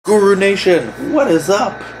Guru Nation, what is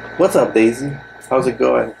up? What's up, Daisy? How's it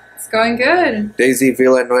going? It's going good. Daisy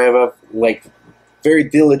Villanueva, very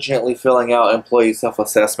diligently filling out employee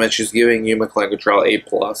self-assessment. She's giving you McClingotrol A+,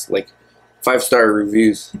 5-star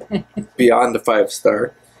reviews, beyond the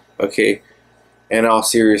 5-star. Okay, in all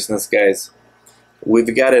seriousness, guys,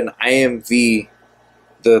 we've got an IMV.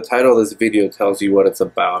 The title of this video tells you what it's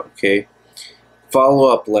about, okay?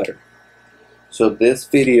 Follow-up letter. So this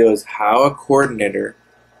video is how a coordinator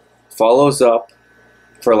follows up,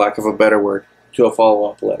 for lack of a better word, to a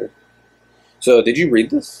follow-up letter. So, did you read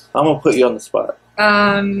this? I'm going to put you on the spot.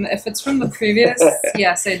 If it's from the previous,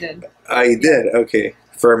 yes, I did. I did, okay.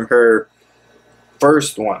 From her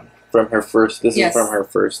first one. This Yes. is from her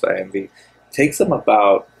first IMV. Takes them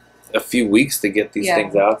about a few weeks to get these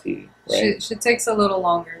things out to you, right? She takes a little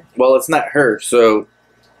longer. Well, it's not her, so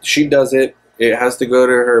she does it. It has to go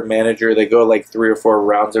to her manager. They go 3 or 4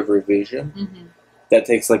 rounds of revision. Mm-hmm. That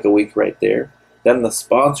takes a week right there. Then the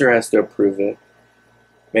sponsor has to approve it.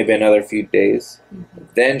 Maybe another few days. Mm-hmm.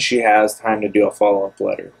 Then she has time to do a follow-up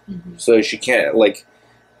letter. Mm-hmm. So she can't,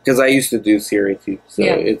 because I used to do CRA too. So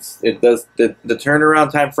Yeah. it does, the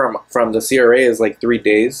turnaround time from the CRA is 3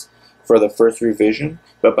 days for the first revision.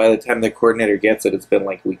 But by the time the coordinator gets it, it's been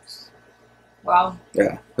weeks. Wow.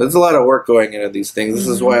 Yeah. There's a lot of work going into these things. This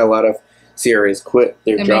is Mm-hmm. why a lot of CRAs quit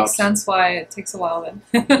their It jobs. makes sense why it takes a while then.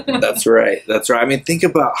 That's right. That's right. I mean, think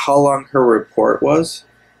about how long her report was.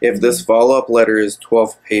 If this follow-up letter is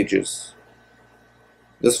 12 pages.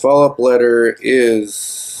 This follow-up letter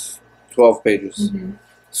is 12 pages. Mm-hmm.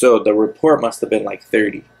 So the report must have been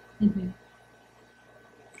 30. Mm-hmm.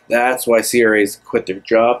 That's why CRAs quit their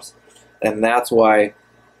jobs. And that's why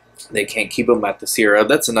they can't keep them at the CRO.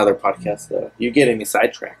 That's another podcast, though. You're getting me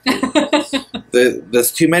sidetracked.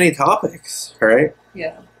 There's too many topics, right?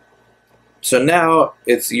 Yeah. So now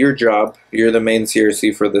it's your job. You're the main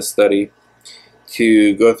CRC for this study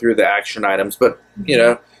to go through the action items. But,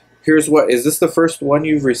 here's what. Is this the first one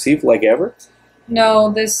you've received, ever?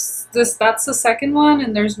 No, that's the second one,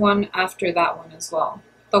 and there's one after that one as well.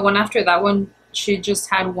 The one after that one, she just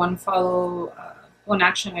had one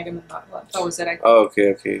action item in that one. That was it. Oh,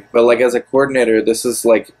 okay. But, as a coordinator, this is,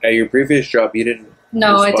 at your previous job, you didn't...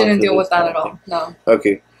 No, I respond didn't to deal this with that kind at of all. No.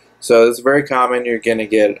 Okay. So it's very common. You're going to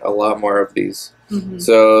get a lot more of these. Mm-hmm.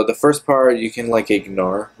 So the first part you can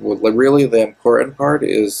ignore. Well, really the important part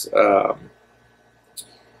is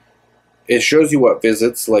it shows you what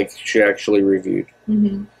visits she actually reviewed.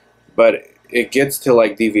 Mm-hmm. But it gets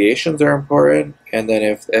to deviations are important, and then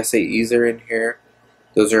if SAEs are in here,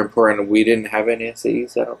 those are important. We didn't have any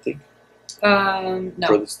SAEs, I don't think, No.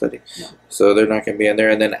 for the study. No. So they're not going to be in there.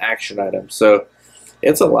 And then action items. So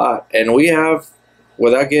it's a lot. And we have,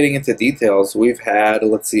 without getting into details, we've had,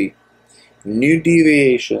 new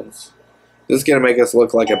deviations. This is going to make us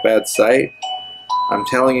look like a bad site. I'm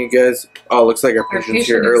telling you guys. Oh, looks like our patient's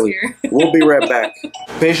here early. We'll be right back.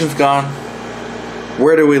 Patient's gone.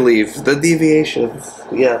 Where do we leave? The deviations.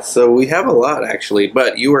 Yeah, so we have a lot, actually.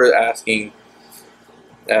 But you were asking,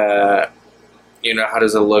 how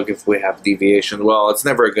does it look if we have deviation? Well, it's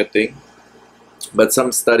never a good thing. But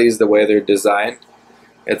some studies, the way they're designed,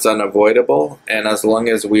 it's unavoidable. And as long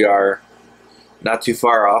as we are not too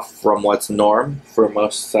far off from what's norm for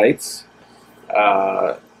most sites,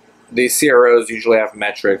 these CROs usually have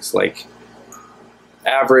metrics like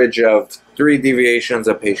average of 3 deviations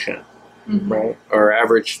a patient, Mm-hmm. right? Or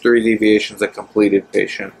average 3 deviations a completed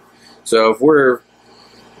patient. So if we're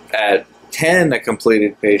at 10 a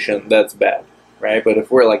completed patient, that's bad, right? But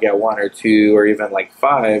if we're at 1 or 2 or even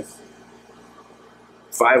 5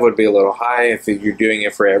 would be a little high if you're doing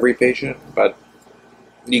it for every patient, but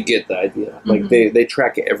you get the idea. Mm-hmm. They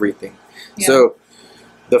track everything. Yeah. So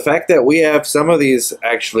the fact that we have some of these,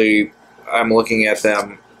 actually, I'm looking at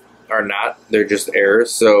them, are not. They're just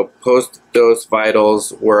errors. So post-dose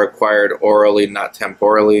vitals were acquired orally, not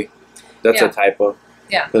temporally. That's a typo.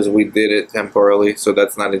 Yeah. Because we did it temporally, so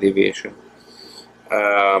that's not a deviation.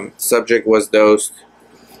 Subject was dosed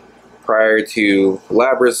prior to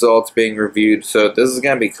lab results being reviewed. So this is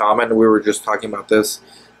going to be common. We were just talking about this.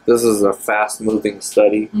 This is a fast-moving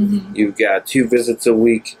study. Mm-hmm. You've got 2 visits a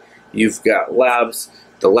week. You've got labs.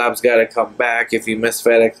 The lab's got to come back if you miss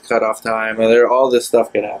FedEx cutoff time. And all this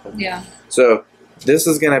stuff can happen. Yeah. So this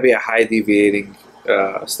is going to be a high deviating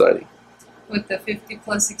study. With the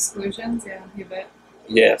 50+ exclusions, yeah, you bet.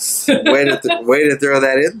 Yes. Way to throw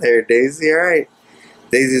that in there, Daisy. All right.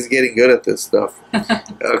 Daisy's getting good at this stuff.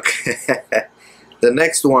 Okay. The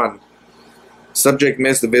next one. Subject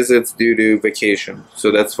missed visits due to vacation. So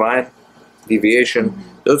that's fine. Deviation.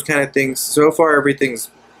 Mm-hmm. Those kind of things. So far, everything's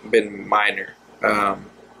been minor.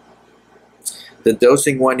 The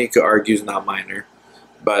dosing one, you could argue, is not minor,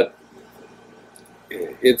 but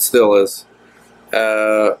it still is.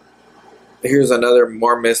 Here's another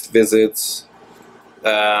more missed visits.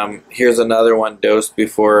 Here's another one dosed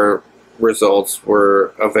before results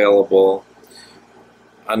were available.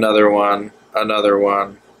 Another one.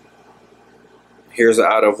 Here's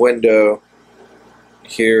out of window.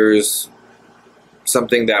 Here's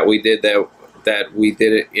something that we did that we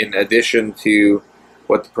did it in addition to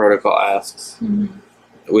what the protocol asks.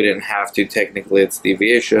 We didn't have to. Technically, it's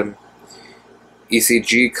deviation.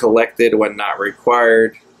 ECG collected when not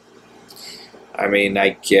required. I mean,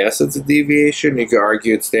 I guess it's a deviation. You could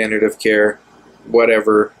argue it's standard of care.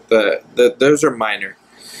 Whatever. Those are minor.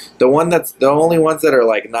 The only ones that are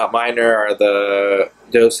like not minor are the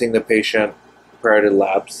dosing the patient prior to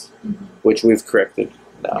labs, which we've corrected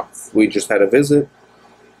now. We just had a visit.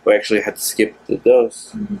 We actually had to skip the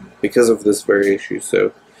dose because of this very issue.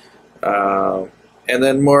 So, and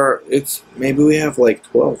then maybe we have like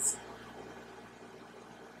 12.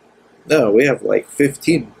 No, we have like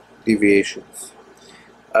 15 deviations.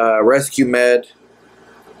 Rescue med,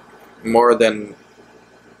 more than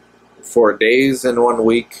 4 days in 1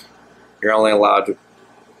 week. You're only allowed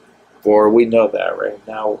 4. We know that, right?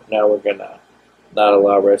 Now we're gonna not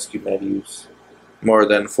allow rescue med use more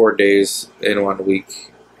than 4 days in 1 week.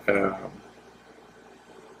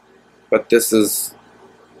 But this is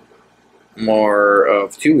more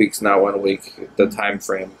of 2 weeks, not 1 week, the time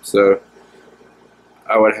frame. So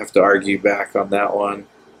I would have to argue back on that one.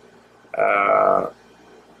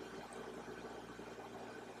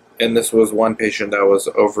 And this was one patient that was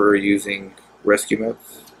overusing rescue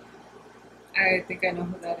meds. I think I know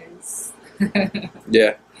who that is.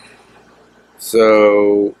 Yeah.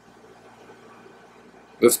 So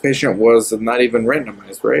this patient was not even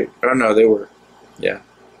randomized, right? Oh no, they were. Yeah.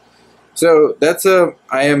 So that's a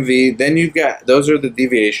IMV. Then you've got, those are the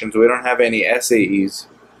deviations. We don't have any SAEs.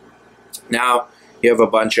 Now you have a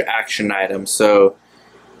bunch of action items. So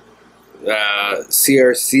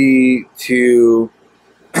CRC to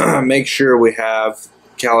make sure we have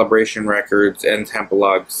calibration records and temp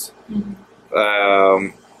logs.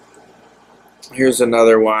 Here's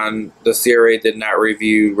another one. The CRA did not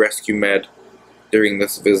review rescue med during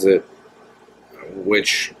this visit,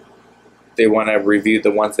 which they want to review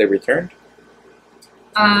the ones they returned.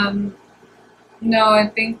 No, I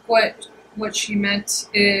think what she meant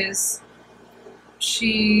is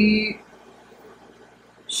she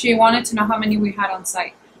wanted to know how many we had on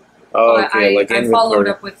site. Oh, okay, I followed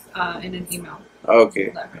up with in an email.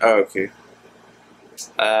 Okay, okay.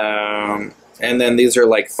 And then these are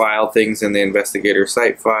like file things in the investigator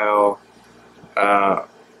site file.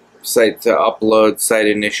 Site to upload, site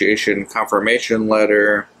initiation confirmation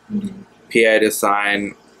letter, PI to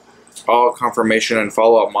sign, all confirmation and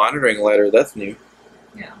follow-up monitoring letter. That's new.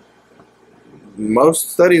 Yeah.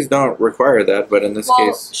 Most studies don't require that, but in this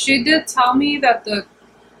case... she did tell me that the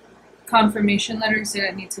confirmation letters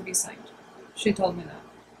didn't need to be signed. She told me that.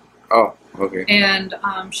 Oh, okay. And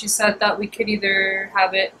she said that we could either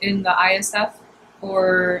have it in the ISF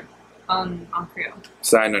or on Creo.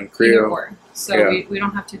 Sign on Creo. Either or. So yeah. we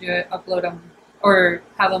don't have to do it, upload them, or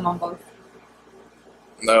have them on both.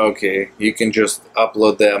 Okay. You can just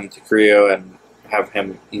upload them to Creo and have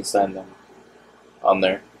him e-sign them on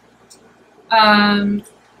there. Yeah.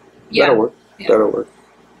 That'll work. Yeah. That'll work.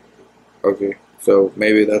 Okay. So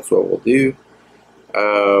maybe that's what we'll do.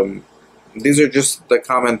 These are just the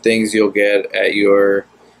common things you'll get at your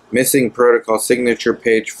missing protocol signature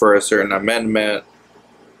page for a certain amendment,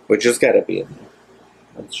 which has got to be in there.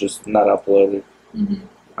 It's just not uploaded.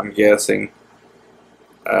 I'm guessing.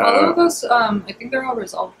 All of those, I think they're all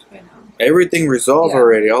resolved by now. Everything resolved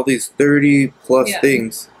already. All these 30 plus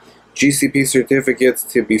things. GCP certificates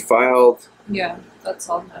to be filed. Yeah, that's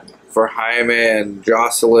all done. For Jaime and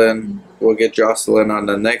Jocelyn. We'll get Jocelyn on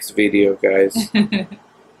the next video, guys.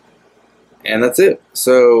 And that's it.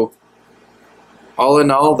 So, all in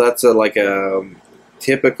all, that's like a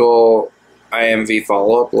typical IMV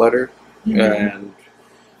follow-up letter. And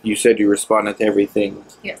you said you responded to everything.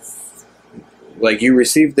 Yes. Like, you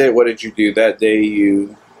received it. What did you do that day?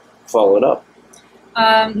 You followed up.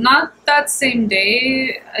 Not that same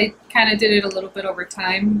day. I kind of did it a little bit over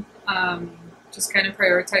time. Just kind of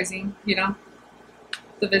prioritizing, you know,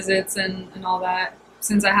 the visits and all that.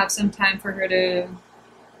 Since I have some time for her to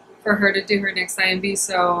do her next IMV,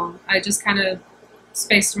 so I just kind of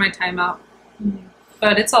spaced my time out.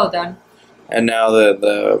 But it's all done. And now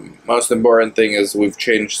the most important thing is we've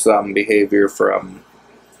changed some behavior from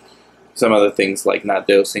some other things like not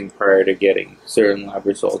dosing prior to getting certain lab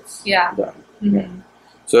results done. Yeah.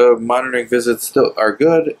 So monitoring visits still are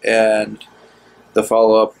good, and the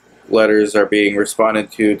follow-up letters are being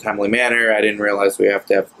responded to in a timely manner. I didn't realize we have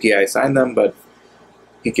to have PI sign them, but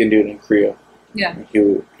he can do it in Korea. Yeah.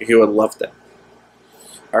 He would love that.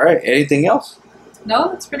 All right. Anything else? No,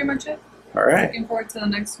 that's pretty much it. All right. Looking forward to the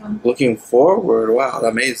next one. Looking forward. Wow,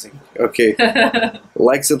 amazing. Okay.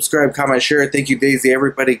 Like, subscribe, comment, share. Thank you, Daisy.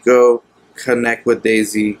 Everybody go connect with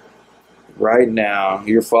Daisy right now.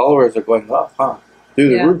 Your followers are going up, huh?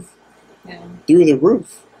 Through the roof. Yeah. Through the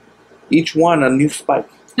roof. Each one a new spike.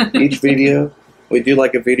 Each video. We do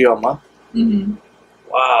like a video a month. Mm-hmm.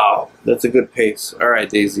 Wow. That's a good pace. All right,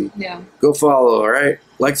 Daisy. Yeah. Go follow, all right?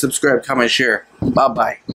 Like, subscribe, comment, share. Bye-bye.